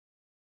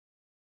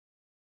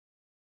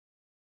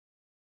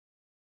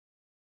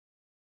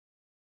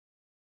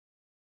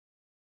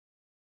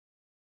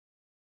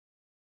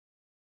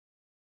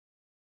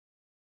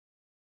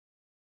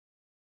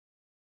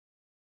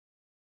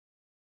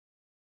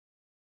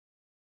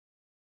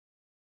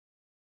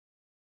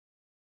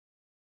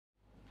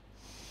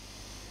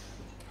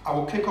I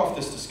will kick off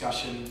this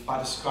discussion by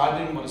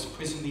describing what is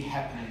presently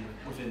happening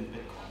within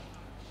Bitcoin.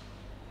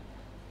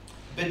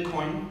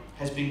 Bitcoin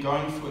has been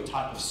going through a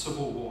type of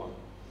civil war,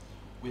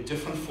 where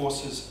different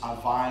forces are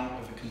vying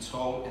over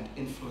control and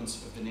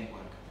influence of the network.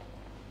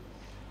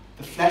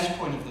 The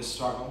flashpoint of this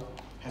struggle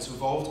has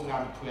revolved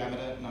around a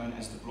parameter known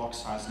as the block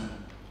size limit,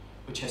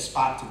 which has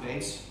sparked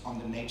debates on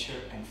the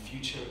nature and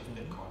future of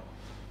Bitcoin,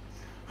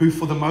 who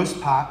for the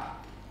most part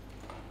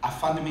are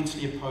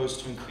fundamentally opposed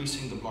to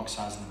increasing the block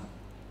size limit.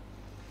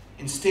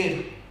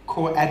 Instead,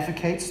 Core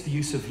advocates the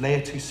use of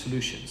layer 2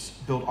 solutions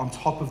built on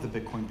top of the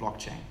Bitcoin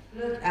blockchain.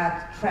 Look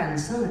at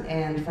trends,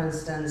 and for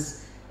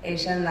instance,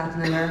 Asia and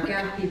Latin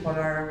America, people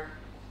are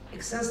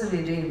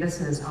extensively doing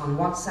business on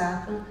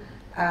WhatsApp,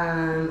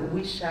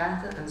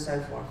 WeChat, and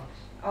so forth.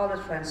 All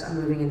the trends are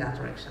moving in that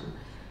direction.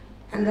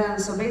 And then,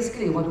 so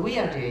basically what we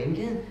are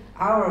doing,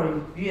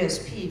 our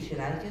USP, if you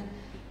like,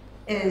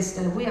 is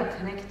that we are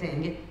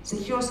connecting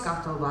secure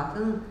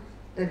scuttlebutt,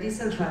 the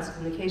decentralized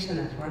communication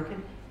network,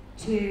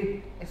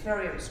 to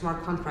Ethereum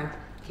smart contract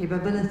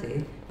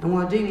capability. And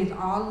we're doing it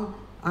all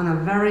on a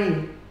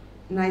very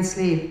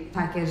nicely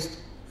packaged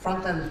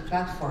front-end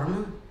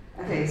platform.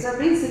 Okay, so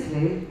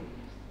basically,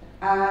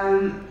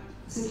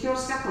 secure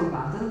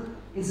scuttlebutt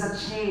is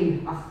a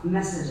chain of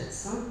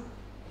messages,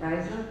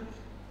 right?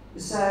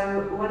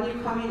 So when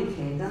you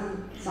communicate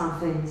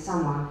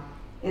someone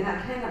in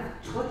a kind of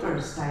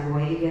Twitter-style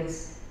way, it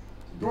gets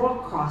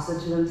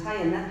broadcasted to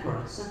entire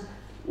networks,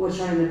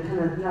 which are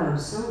independent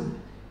nodes.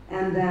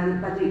 And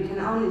then, but you can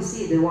only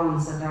see the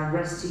ones that are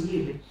addressed to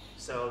you.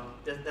 So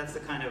that's the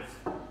kind of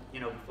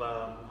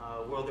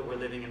world that we're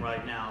living in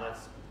right now.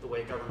 That's the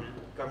way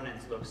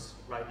governance looks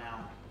right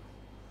now.